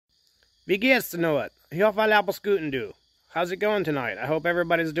Wie geht's tonight? Ich hoffe alle apples guten du. How's it going tonight? I hope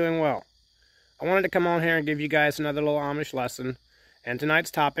everybody's doing well. I wanted to come on here and give you guys another little Amish lesson, and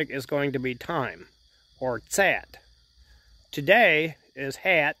tonight's topic is going to be time, or Zeit. Today is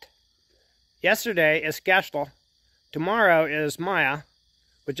het, yesterday is gestern, tomorrow is Maya,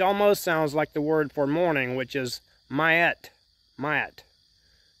 which almost sounds like the word for morning, which is Mayet,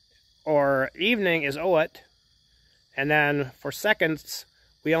 or evening is Oet, and then for seconds,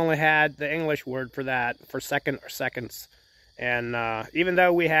 we only had the English word for that, for second or seconds. And even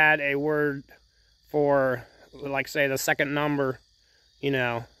though we had a word for, like, say, the second number, you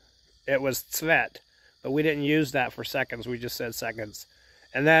know, it was Zvet, but we didn't use that for seconds, we just said seconds.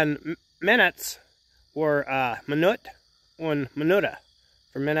 And then minutes were Minut und Minute,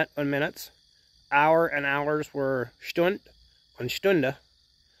 for minute and minutes. Hour and hours were Stund und Stunde.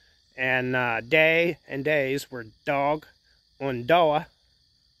 And day and days were Dog und Doa,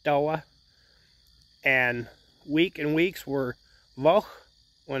 and week and weeks were Woch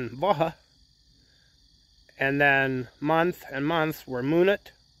und Woche, and then month and months were Monat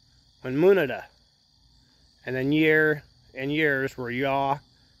und Monate, and then year and years were Jahr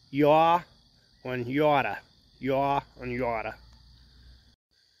und Jahre,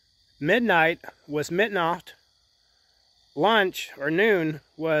 Midnight was Mitternacht, lunch or noon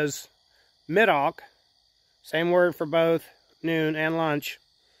was Mittag, same word for both noon and lunch.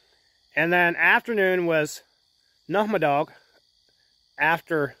 And then afternoon was Nachmittag,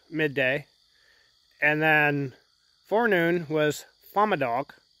 after midday. And then forenoon was Vormittag,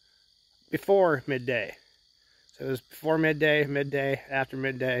 before midday. So it was before midday, midday, after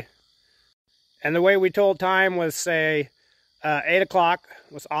midday. And the way we told time was, say, 8 o'clock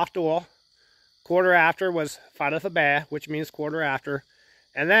was 8 quarter after was 4:30, which means quarter after.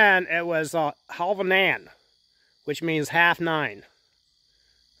 And then it was half an, which means 8:30.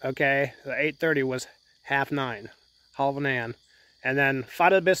 Okay, the 8:30 was 8:30, half an. And then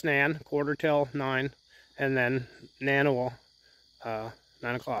 4:30, quarter till 9, and then nanual, 9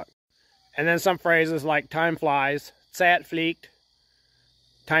 o'clock. And then some phrases like time flies, Zeit fliegt,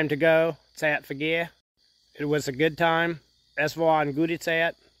 time to go, Zeit vergeht. It was a good time, es war eine gute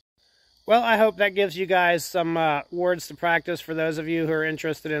Zeit. Well, I hope that gives you guys some words to practice for those of you who are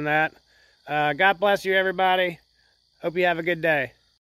interested in that. God bless you, everybody. Hope you have a good day.